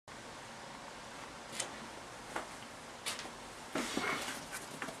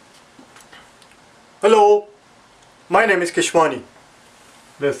Hello, my name is Keshwani.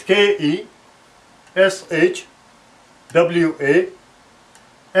 That's Keshwani,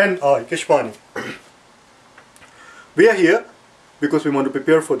 Keshwani. We are here because we want to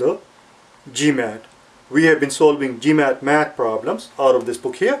prepare for the GMAT. We have been solving GMAT math problems out of this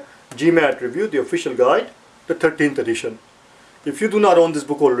book here, GMAT Review, the official guide, the 13th edition. If you do not own this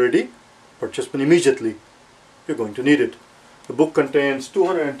book already, purchase one immediately. You're going to need it. The book contains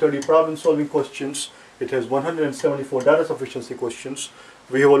 230 problem-solving questions. It has 174 data sufficiency questions.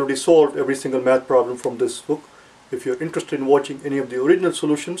 We have already solved every single math problem from this book. If you're interested in watching any of the original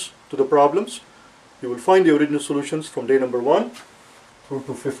solutions to the problems, you will find the original solutions from day number 1 through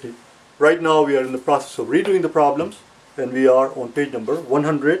to 50. Right now we are in the process of redoing the problems, and we are on page number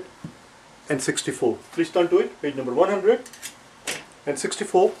 164. Please turn to it, page number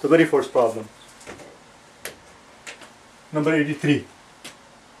 164, the very first problem. Number 83.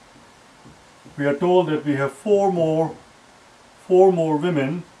 We are told that we have four more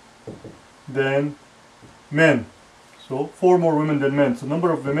women than men. So 4 more women than men. So number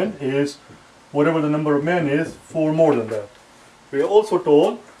of women is whatever the number of men is, 4 more than that. We are also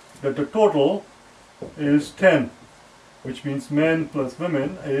told that the total is 10, which means men plus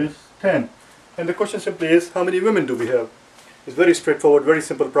women is 10. And the question simply is, how many women do we have? It's very straightforward, very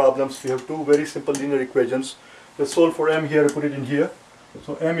simple problems. We have 2 very simple linear equations. Let's solve for m here, put it in here.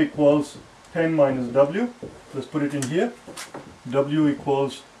 So m equals 10 minus w. Let's put it in here. W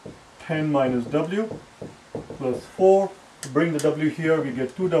equals 10 minus w plus 4. Bring the w here, we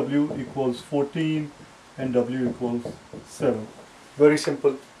get 2w equals 14 and w equals 7. Very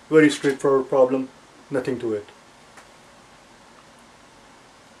simple, very straightforward problem, nothing to it.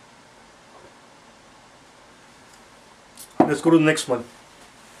 Let's go to the next one.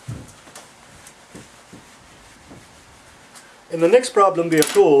 In the next problem we are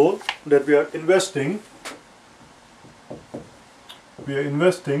told that we are investing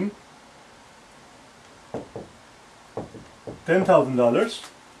 $10,000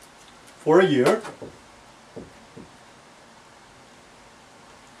 for a year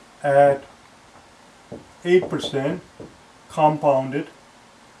at 8% compounded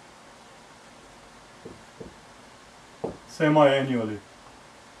semi-annually.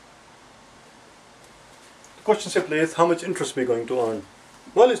 The question simply is, how much interest we are going to earn?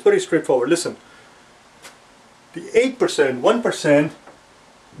 Well, it's very straightforward. Listen, the 8%, 1%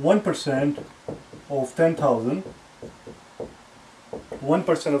 of 10,000,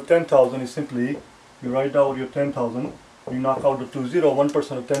 1% of 10,000 is simply, you write down your 10,000, you knock out the 20,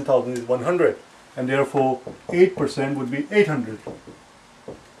 1% of 10,000 is 100, and therefore 8% would be 800.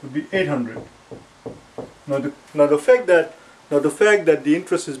 Would be 800. Now the fact that the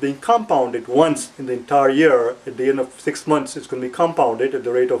interest is being compounded once in the entire year, at the end of 6 months it's going to be compounded at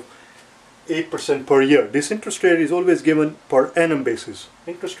the rate of 8% per year. This interest rate is always given per annum basis.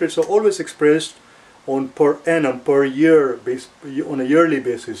 Interest rates are always expressed on per annum, per year, on a yearly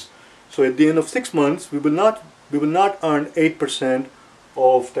basis. So at the end of 6 months we will not earn 8%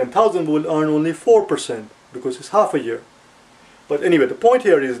 of 10,000, we will earn only 4% because it's half a year. But anyway, the point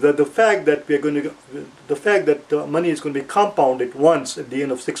here is that the fact that the money is going to be compounded once at the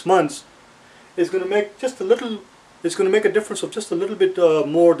end of 6 months is going to make just a little. It's going to make a difference of just a little bit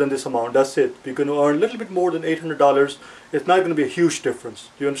more than this amount. That's it. We're going to earn a little bit more than $800. It's not going to be a huge difference.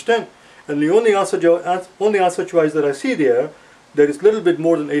 Do you understand? And the only answer choice that I see there that is a little bit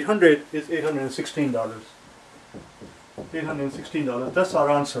more than 800 is $816. $816. That's our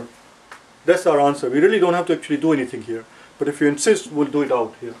answer. That's our answer. We really don't have to actually do anything here. But if you insist, we'll do it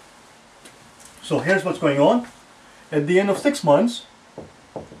out here. So here's what's going on. At the end of 6 months,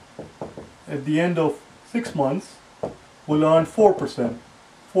 we'll earn 4%.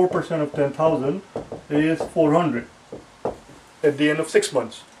 4% of 10,000 is 400 at the end of 6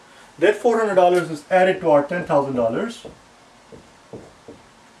 months. That $400 is added to our $10,000,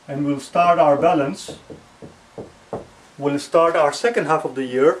 and we'll start our balance. We'll start our second half of the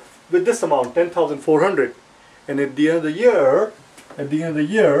year with this amount, 10,400. And at the end of the year, at the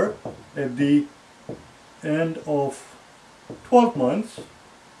end of 12 months,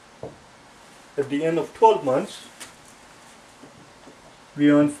 we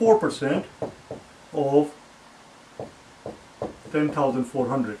earn 4% of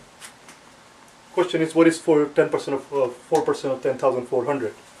 10,400. Question is, what is for 10% of 4% of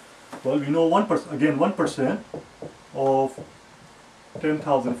 10,400? Well, we know 1%. Again, 1% of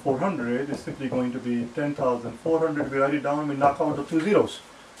 10,400 is simply going to be 10,400. We write it down. We knock out the 2 zeros.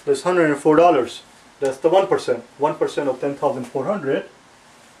 That's $104. That's the 1%. 1% of 10,400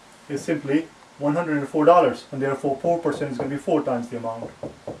 is simply $104, and therefore 4% is going to be 4 times the amount.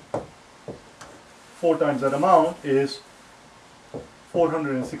 4 times that amount is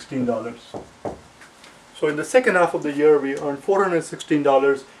 $416. So in the second half of the year we earned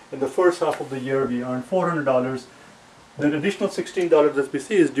 $416. In the first half of the year we earned $400. That additional $16 that we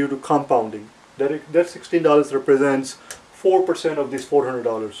see is due to compounding. That $16 represents 4% of this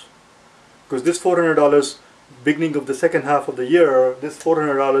 $400. Because this $400, beginning of the second half of the year, this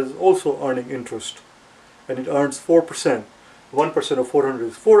 $400 is also earning interest. And it earns 4%. 1% of 400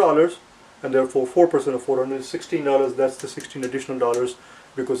 is $4, and therefore 4% of 400 is $16. That's the 16 additional dollars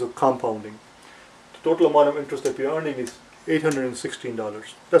because of compounding. The total amount of interest that we are earning is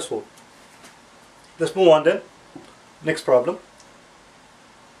 $816. That's all. Let's move on then. Next problem.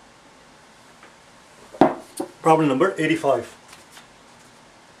 Problem number 85.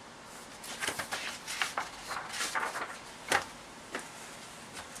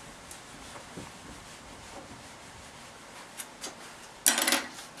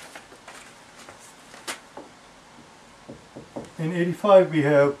 In 85 we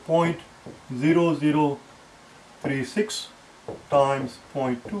have 0.0036 times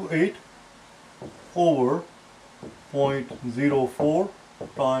 0.28 over 0.04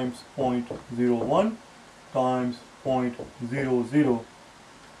 times 0.01 times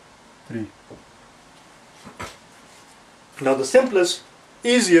 0.003. Now the simplest,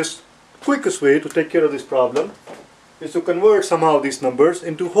 easiest, quickest way to take care of this problem is to convert somehow these numbers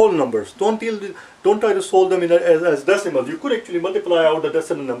into whole numbers. Don't try to solve them as decimals. You could actually multiply out the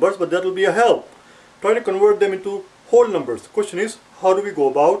decimal numbers, but that will be a help. Try to convert them into whole numbers. The question is, how do we go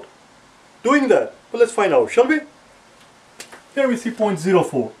about doing that? Well, let's find out, shall we? Here we see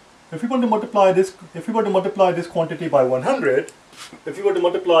 0.04. If we want to multiply this quantity by 100, if we were to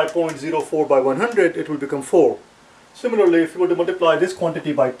multiply 0.04 by 100, it will become 4. Similarly, if we were to multiply this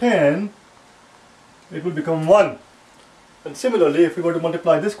quantity by 10, it will become 1. And similarly, if we were to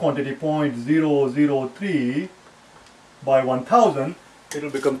multiply this quantity 0.003 by 1000, it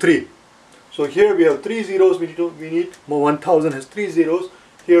will become 3. So here we have 3 zeros. We need 1000 has 3 zeros.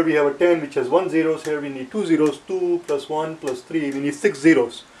 Here we have a 10 which has 1 zeros. Here we need 2 zeros. 2 plus 1 plus 3. We need 6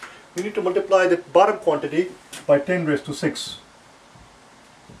 zeros. We need to multiply the bottom quantity by 10 raised to 6.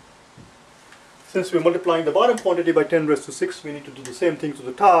 Since we're multiplying the bottom quantity by 10 raised to 6, we need to do the same thing to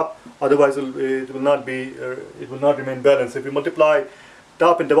the top. Otherwise, it will not remain balanced. If we multiply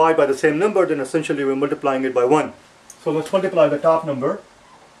top and divide by the same number, then essentially we're multiplying it by 1. So let's multiply the top number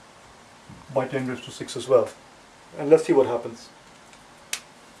by 10 raised to 6 as well. And let's see what happens.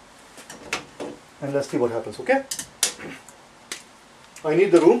 Okay? I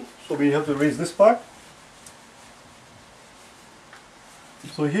need the room, so we have to erase this part.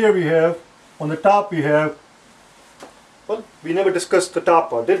 So here we have, on the top we have, well, we never discussed the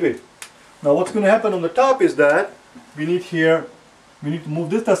top part, did we? Now what's going to happen on the top is that we need to move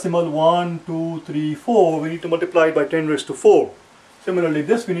this decimal 1, 2, 3, 4. We need to multiply it by 10 raised to 4. Similarly,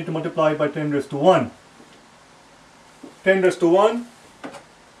 this we need to multiply it by 10 raised to 1. 10 raised to 1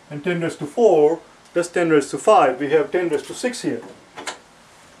 and 10 raised to 4, that's 10 raised to 5. We have 10 raised to 6 here.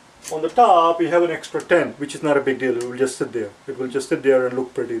 On the top, we have an extra 10, which is not a big deal. It will just sit there. It will just sit there and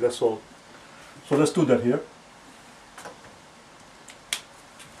look pretty, that's all. So let's do that here.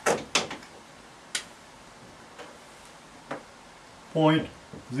 Point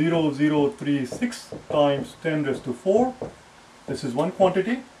 0036 times 10 raised to 4. This is one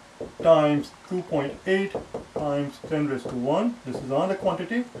quantity, times 2.8 times 10 raised to 1. This is another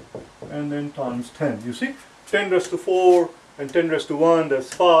quantity, and then times 10. You see, 10 raised to 4 and 10 raised to 1,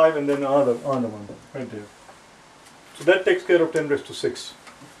 that's 5, and then another one right there. So that takes care of 10 raised to 6.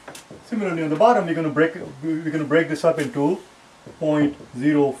 Similarly, on the bottom, we're going to break this up into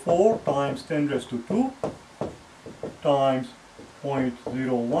 0.04 times 10 raised to 2 times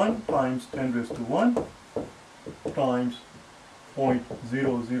 0.01 times 10 raised to 1 times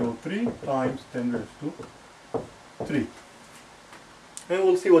 0.003 times 10 raised to 3. And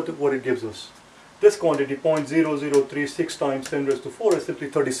we'll see what it gives us. This quantity, 0.0036 times 10 raised to 4, is simply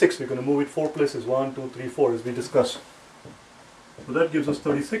 36. We're going to move it 4 places, 1, 2, 3, 4, as we discussed. So that gives us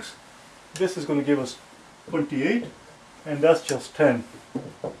 36. This is going to give us 28, and that's just 10.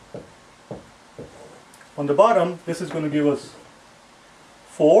 On the bottom, this is going to give us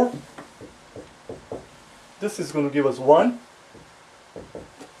 4. This is going to give us 1.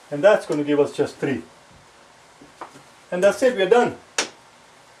 And that's going to give us just 3. And that's it, we are done.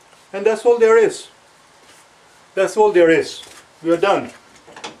 And that's all there is. That's all there is. We are done.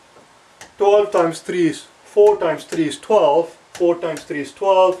 12 times 3 is 4 times 3 is 12. 4 times 3 is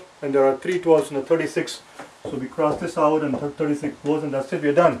 12. And there are 3 12s and a 36. So we cross this out and 36 goes, and that's it. We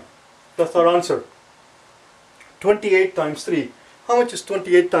are done. That's our answer. 28 times 3. How much is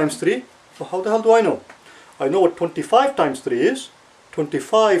 28 times 3? So how the hell do I know? I know what 25 times 3 is.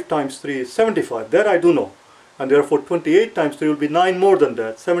 25 times 3 is 75. That I do know. And therefore 28 times 3 will be 9 more than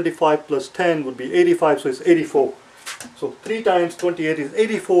that. 75 plus 10 would be 85, so it's 84. So 3 times 28 is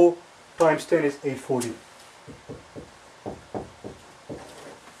 84, times 10 is 840.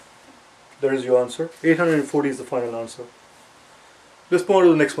 There is your answer. 840 is the final answer. Let's move on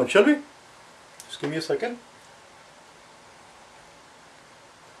to the next one, shall we? Just give me a second.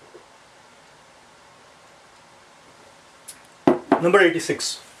 Number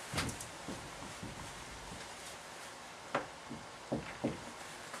 86.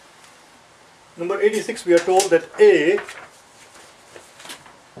 Number 86, we are told that A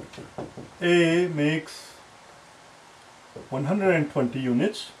makes 120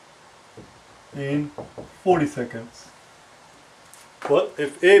 units in 40 seconds. Well,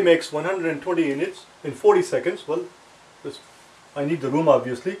 if A makes 120 units in 40 seconds, well, I need the room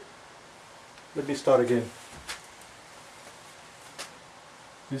obviously. Let me start again.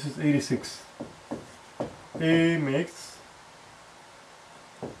 This is 86. A makes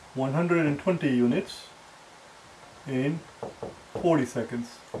 120 units in 40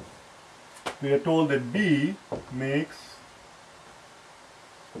 seconds. We are told that B makes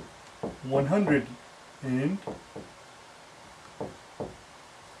 100 in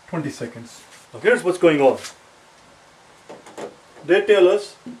 20 seconds. Now here's what's going on. They tell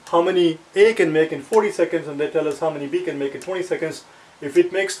us how many A can make in 40 seconds and they tell us how many B can make in 20 seconds. If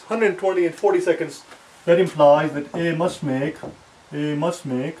it makes 120 in 40 seconds, that implies that A must make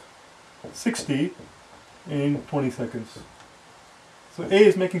 60 in 20 seconds. So A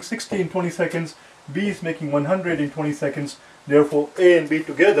is making 60 in 20 seconds, B is making 100 in 20 seconds. Therefore, A and B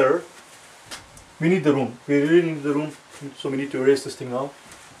together, we need the room. We really need the room, so we need to erase this thing now.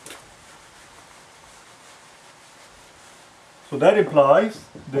 So that implies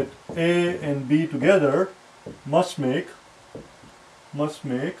that A and B together must make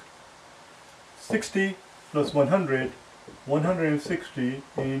 60 plus 100, 160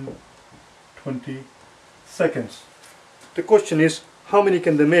 in 20 seconds. The question is, how many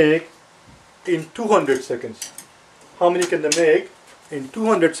can they make in 200 seconds? How many can they make in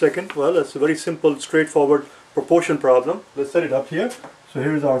 200 seconds? Well, that's a very simple, straightforward proportion problem. Let's set it up here. So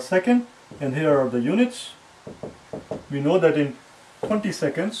here is our second, and here are the units. We know that in 20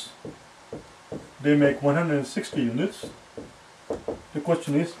 seconds, they make 160 units. The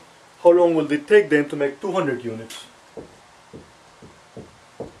question is, how long will it take them to make 200 units?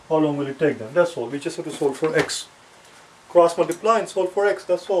 How long will it take them? That's all. We just have to solve for x. Cross multiply and solve for x,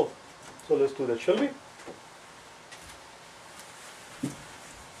 that's all. So let's do that, shall we?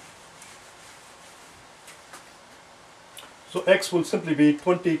 So x will simply be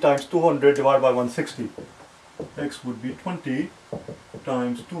 20 times 200 divided by 160. X would be 20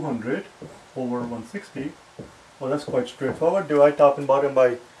 times 200 over 160. Well, that's quite straightforward. Divide top and bottom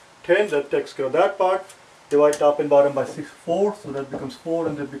by 10, that takes care of that part. Divide top and bottom by 4, so that becomes 4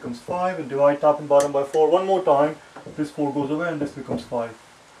 and that becomes 5. And divide top and bottom by 4 one more time. This 4 goes away and this becomes 5.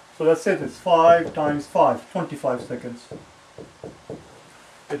 So that's it. It's 5 times 5, 25 seconds.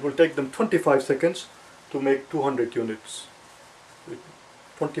 It will take them 25 seconds to make 200 units.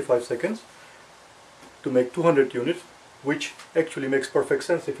 25 seconds to make 200 units, which actually makes perfect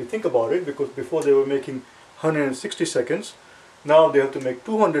sense if you think about it, because before they were making 160 seconds, now they have to make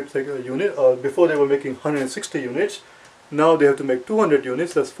 200 units. Before they were making 160 units, now they have to make 200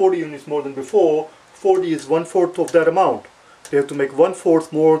 units. That's 40 units more than before. 40 is 1/4 of that amount. They have to make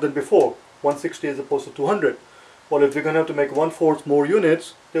 1/4 more than before. 160 as opposed to 200. Well, if they're going to have to make 1/4 more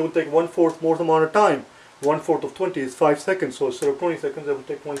units, they will take 1/4 more amount of time. 1/4 of 20 is 5 seconds. So instead of 20 seconds, they will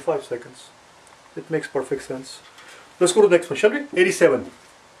take 25 seconds. It makes perfect sense. Let's go to the next one, shall we? 87.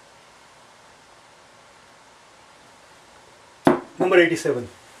 Number 87.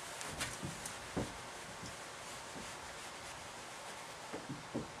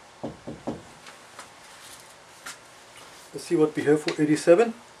 Let's see what we have for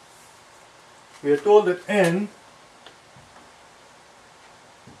 87. We are told that n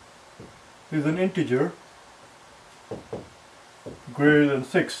is an integer greater than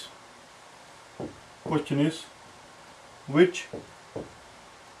 6. Question is, which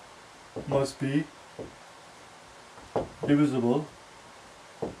must be divisible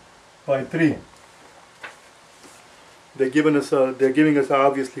by 3. They're giving us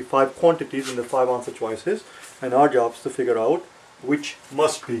obviously 5 quantities in the 5 answer choices, and our job is to figure out which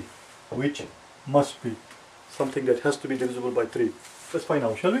must be something that has to be divisible by 3. Let's find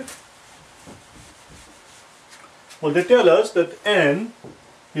out, shall we? Well, they tell us that n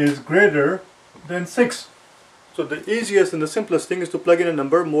is greater than 6. So the easiest and the simplest thing is to plug in a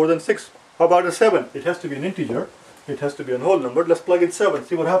number more than 6. How about a 7? It has to be an integer. It has to be a whole number. Let's plug in 7,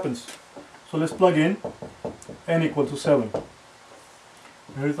 see what happens. So let's plug in n equal to 7.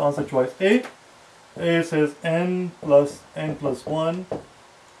 Here's the answer choice A. A says n plus 1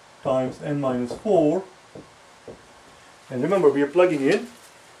 times n minus 4. And remember, we are plugging in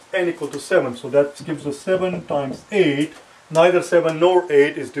n equal to 7. So that gives us 7 times 8. Neither 7 nor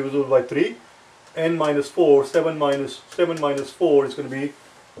 8 is divisible by 3. N minus 4, 7 minus 4 is going to be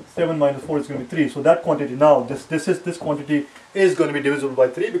 7 minus 4 is going to be 3. So that quantity now, this quantity is going to be divisible by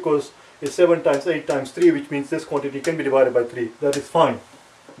 3 because it's 7 times 8 times 3, which means this quantity can be divided by 3. That is fine.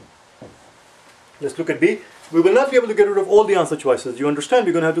 Let's look at B. We will not be able to get rid of all the answer choices. You understand?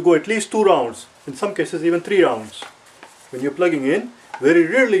 We're going to have to go at least 2 rounds. In some cases, even 3 rounds. When you're plugging in, very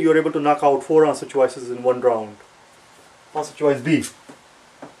rarely you're able to knock out 4 answer choices in 1 round. Answer choice B.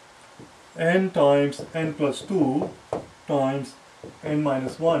 N times n plus 2 times n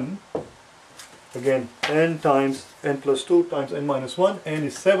minus 1. Again, n times n plus 2 times n minus 1. N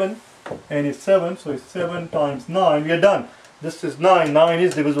is 7. N is 7. So it's 7 times 9. We are done. This is 9. 9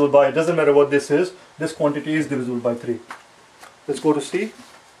 is divisible by, it doesn't matter what this is. This quantity is divisible by 3. Let's go to C.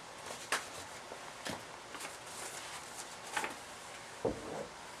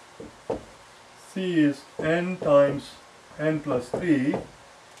 C is n times n plus 3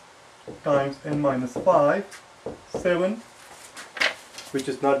 times n minus 5, 7, which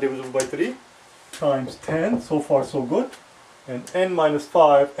is not divisible by 3, times 10. So far so good. And n minus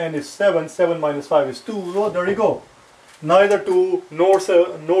 5, n is 7, 7 minus 5 is 2. So there you go. Neither 2 nor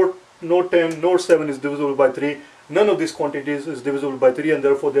 10 nor 7 is divisible by 3. None of these quantities is divisible by 3, and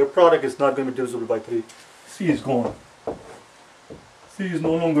therefore their product is not going to be divisible by 3. C is gone. C is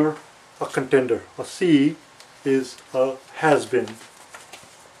no longer a contender. A C is a has-been.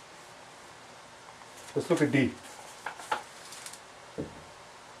 Let's look at D.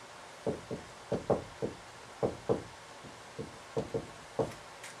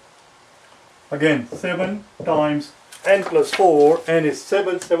 Again, 7 times n plus 4, n is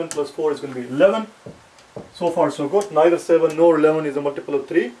 7, 7 plus 4 is going to be 11. So far so good. Neither 7 nor 11 is a multiple of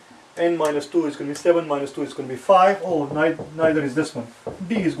 3. N minus 2 is going to be 7, minus 2 is going to be 5. Oh, neither is this one.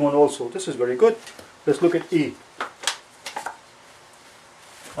 D is gone also. This is very good. Let's look at E.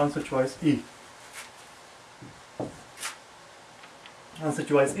 Answer choice E. Answer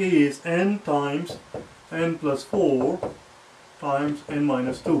choice E is n times n plus 4 times n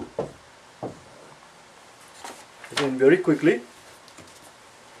minus 2. Again, very quickly.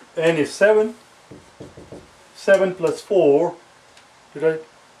 N is 7. 7 plus 4.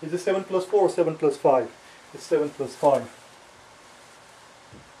 Is it 7 plus 4 or 7 plus 5? It's 7 plus 5.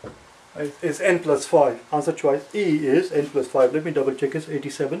 It's n plus 5. Answer choice E is n plus 5. Let me double check. It's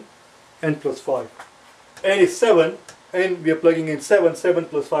 87. N plus 5. N is 7. And we are plugging in 7. 7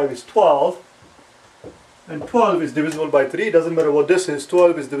 plus 5 is 12. And 12 is divisible by 3. Doesn't matter what this is.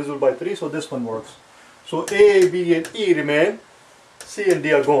 12 is divisible by 3. So this one works. So A, B, and E remain. C and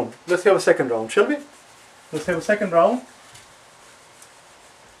D are gone. Let's have a second round, shall we? Let's have a second round.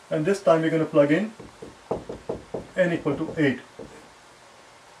 And this time we're going to plug in n equal to 8.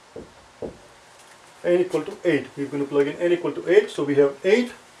 N equal to 8. We're going to plug in n equal to 8. So we have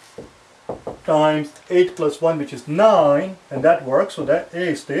 8 times 8 plus 1, which is 9. And that works. So that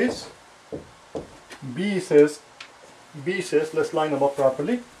A stays. B says, let's line them up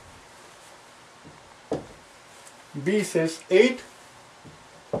properly. B says 8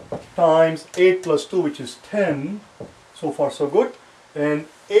 times 8 plus 2, which is 10. So far so good. And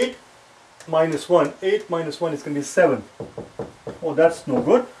 8 minus 1. 8 minus 1 is going to be 7. Oh, that's no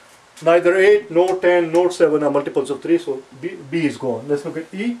good. Neither 8 nor 10 nor 7 are multiples of 3. So B is gone. Let's look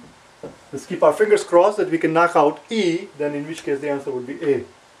at E. Let's keep our fingers crossed that we can knock out E. Then in which case the answer would be A.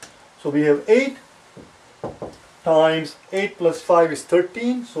 So we have 8 times 8 plus 5 is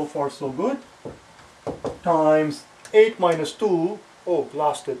 13. So far so good. Times 8 minus 2. Oh,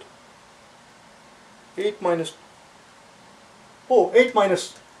 lost it. 8 minus... Oh, 8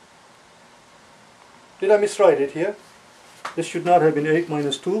 minus... Did I miswrite it here? This should not have been 8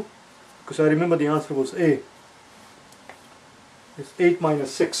 minus 2. Because I remember the answer was A. It's 8 minus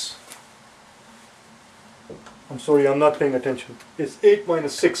 6. I'm sorry, I'm not paying attention. It's 8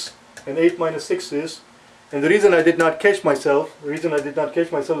 minus 6. And 8 minus 6 is... And the reason I did not catch myself, is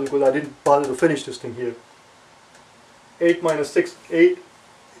because I didn't bother to finish this thing here. 8 minus 6, 8,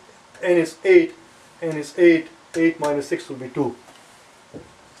 n is 8, n is 8, 8 minus 6 will be 2.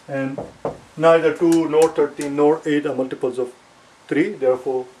 And neither 2 nor 13 nor 8 are multiples of 3,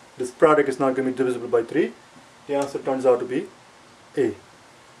 therefore this product is not going to be divisible by 3. The answer turns out to be A.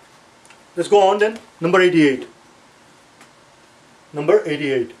 Let's go on then. Number 88. Number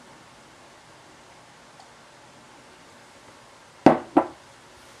 88.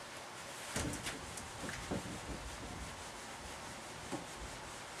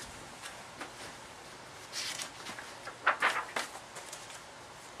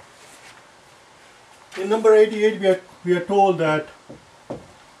 In number 88 we are told that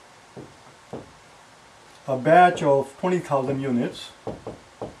a batch of 20,000 units,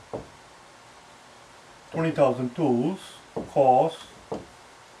 20,000 tools costs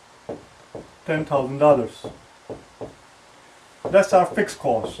 $10,000. That's our fixed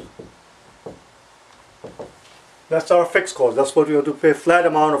cost. That's our fixed cost. That's what we have to pay, flat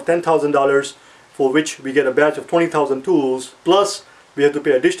amount of $10,000, for which we get a batch of 20,000 tools, plus we have to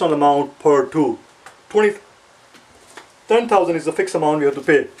pay additional amount per tool. 10,000 is the fixed amount we have to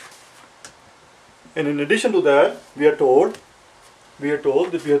pay. And in addition to that, we are told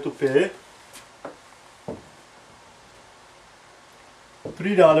that we have to pay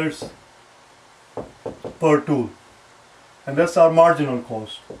 $3 per tool, and that's our marginal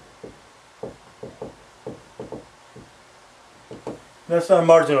cost. That's our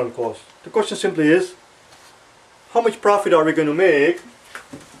marginal cost. The question simply is, how much profit are we going to make?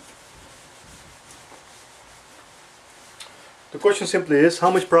 The question simply is, how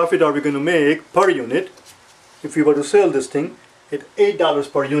much profit are we going to make per unit if we were to sell this thing at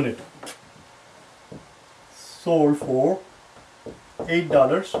 $8 per unit? Sold for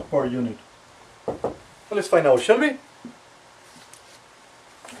 $8 per unit. Well, let's find out, shall we?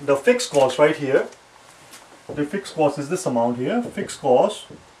 The fixed cost right here, the fixed cost is this amount here. Fixed cost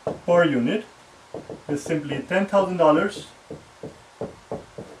per unit is simply $10,000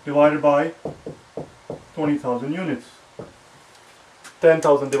 divided by 20,000 units.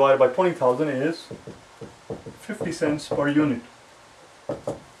 10,000 divided by 20,000 is 50 cents per unit.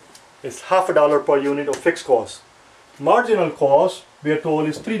 It's half a dollar per unit of fixed cost. Marginal cost, we are told,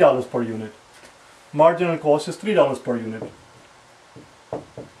 is $3 per unit. Marginal cost is $3 per unit.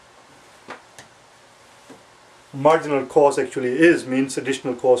 Marginal cost actually means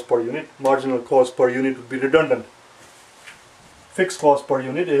additional cost per unit. Marginal cost per unit would be redundant. Fixed cost per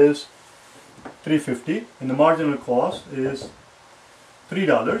unit is $3.50 and the marginal cost is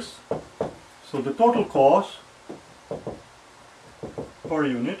 $3. So the total cost per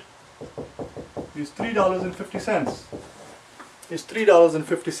unit is $3.50. It's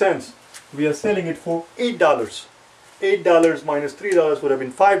 $3.50. We are selling it for $8. $8 minus $3 would have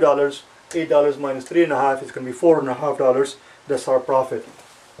been $5. $8 minus $3.5 is going to be $4.5. That's our profit.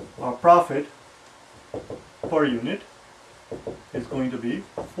 Our profit per unit is going to be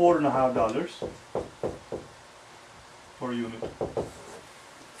 $4.5 per unit.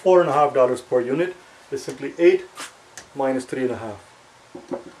 $4.5 per unit is simply 8 minus $3.5.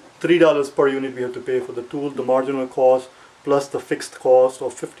 $3 per unit we have to pay for the tool, the marginal cost, plus the fixed cost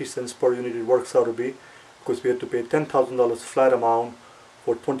of 50 cents per unit it works out to be, because we have to pay $10,000 flat amount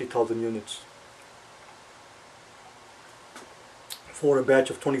for 20,000 units. For a batch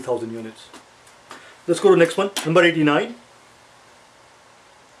of 20,000 units. Let's go to the next one, number 89.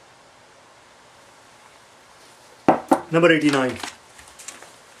 Number 89.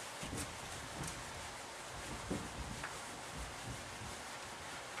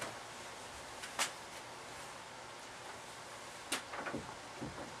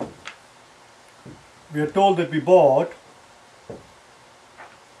 We are told that we bought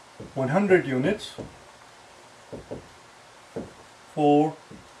 100 units for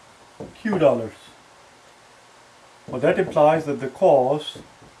Q dollars. Well, that implies that the cost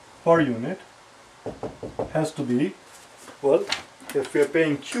per unit has to be, well, if we are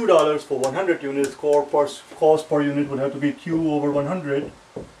paying Q dollars for 100 units, cost per unit would have to be Q over 100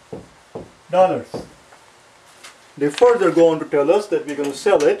 dollars. They further go on to tell us that we're going to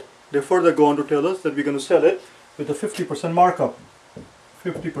sell it. They further go on to tell us that we're going to sell it with a 50% markup.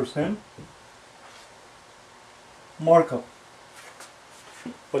 50% markup.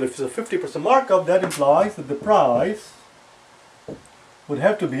 Well, if it's a 50% markup, that implies that the price would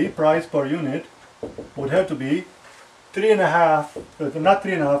have to be, price per unit would have to be 3 halves, not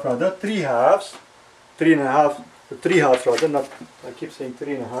 3 halves, 3 halves rather, not, I keep saying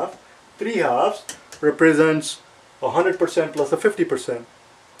 3 1/2. 3 halves represents 100% plus a 50%.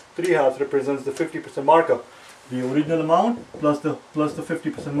 3 halves represents the 50% markup. The original amount plus the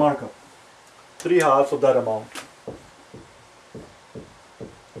 50% markup. 3 halves of that amount.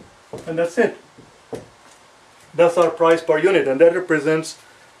 And that's it. That's our price per unit, and that represents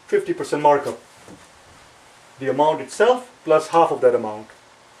 50% markup. The amount itself plus half of that amount,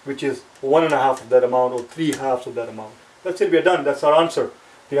 which is 1 1/2 of that amount or 3 halves of that amount. That's it, we are done. That's our answer.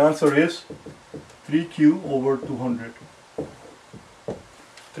 The answer is 3Q over 200.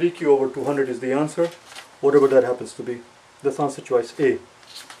 3Q over 200 is the answer, whatever that happens to be. That's answer choice A.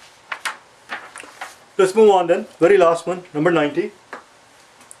 Let's move on then. Very last one, number 90.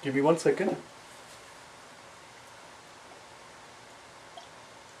 Give me 1 second.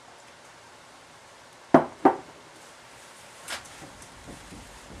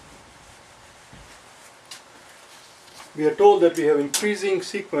 we are told that we have increasing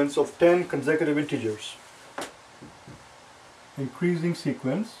sequence of 10 consecutive integers. Increasing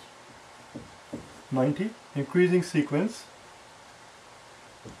sequence 90, increasing sequence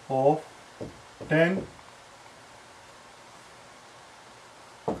of 10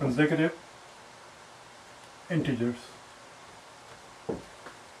 consecutive integers.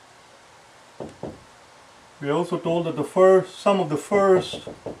 We are also told that the sum of the first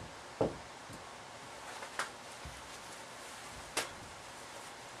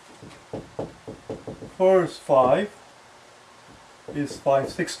five is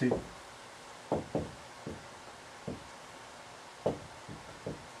 560.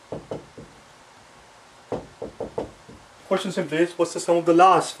 Question simply is, what's the sum of the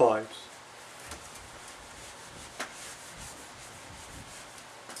last fives?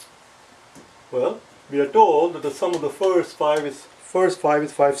 Well, we are told that the sum of the first five is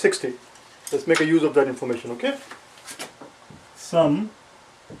 560. Let's make a use of that information, okay? Sum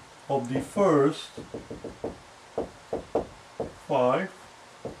of the first five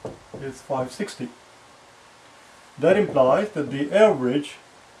is 560. That implies that the average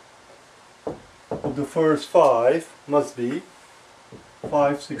of the first five must be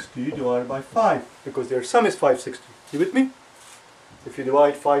 560 divided by 5, because their sum is 560. You with me? If you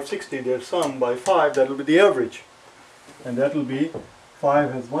divide 560, their sum, by 5, that will be the average. And that will be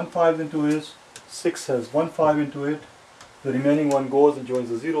 5 has 1 5 into it, 6 has 1 5 into it, the remaining one goes and joins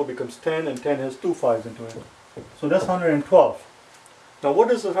the 0, becomes 10, and 10 has 2 5s into it. So that's 112. Now what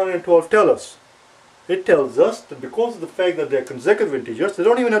does the 112 tell us? It tells us that because of the fact that they are consecutive integers, they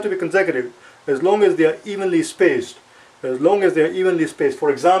don't even have to be consecutive, as long as they are evenly spaced. As long as they are evenly spaced.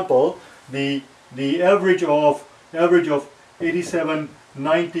 For example, the average of 87,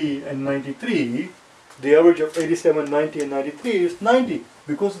 90 and 93, the average of 87, 90 and 93 is 90,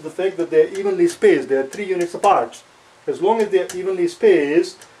 because of the fact that they are evenly spaced. They are 3 units apart. As long as they are evenly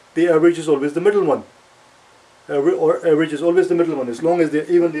spaced, the average is always the middle one. Average is always the middle one, as long as they are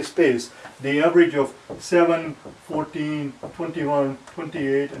evenly spaced. The average of 7, 14, 21,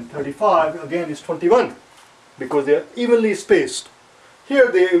 28 and 35 again is 21, because they are evenly spaced.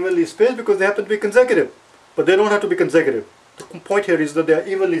 Here they are evenly spaced because they happen to be consecutive, but they don't have to be consecutive. The point here is that they are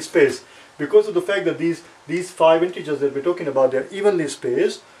evenly spaced. Because of the fact that these 5 integers that we're talking about, they are evenly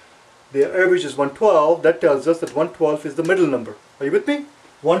spaced, their average is 112. That tells us that 112 is the middle number. Are you with me?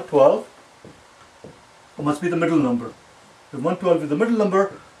 112 must be the middle number. If 112 is the middle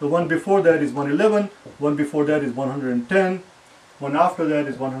number, the one before that is 111, one before that is 110, one after that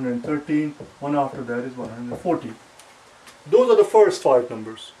is 113, one after that is 140. Those are the first 5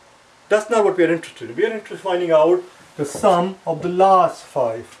 numbers. That's not what we are interested in. We are interested in finding out the sum of the last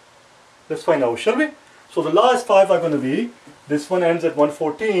 5. Let's find out, shall we? So the last 5 are going to be, this one ends at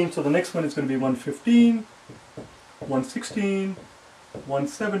 114, so the next one is going to be 115, 116,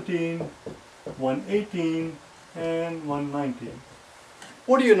 117, 118 and 119.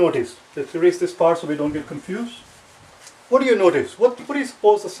 What do you notice? Let's erase this part so we don't get confused. What do you notice? What do you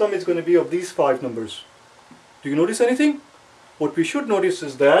suppose the sum is going to be of these 5 numbers? Do you notice anything? What we should notice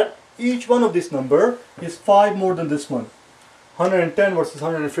is that each one of this number is 5 more than this one. 110 versus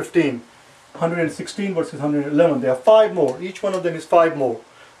 115, 116 versus 111. They are 5 more. Each one of them is 5 more.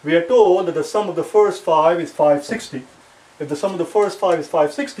 We are told that the sum of the first 5 is 560. If the sum of the first 5 is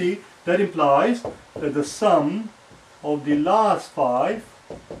 560, that implies that the sum of the last 5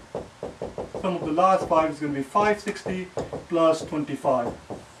 is going to be 560 plus 25.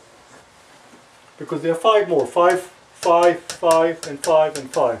 Because there are 5 more. 5, 5, 5 and 5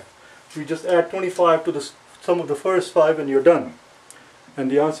 and 5. You just add 25 to the sum of the first 5 and you're done. And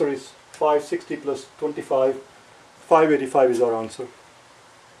the answer is 560 plus 25. 585 is our answer.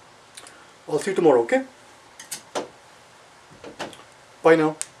 I'll see you tomorrow, okay? Bye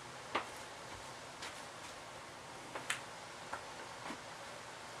now.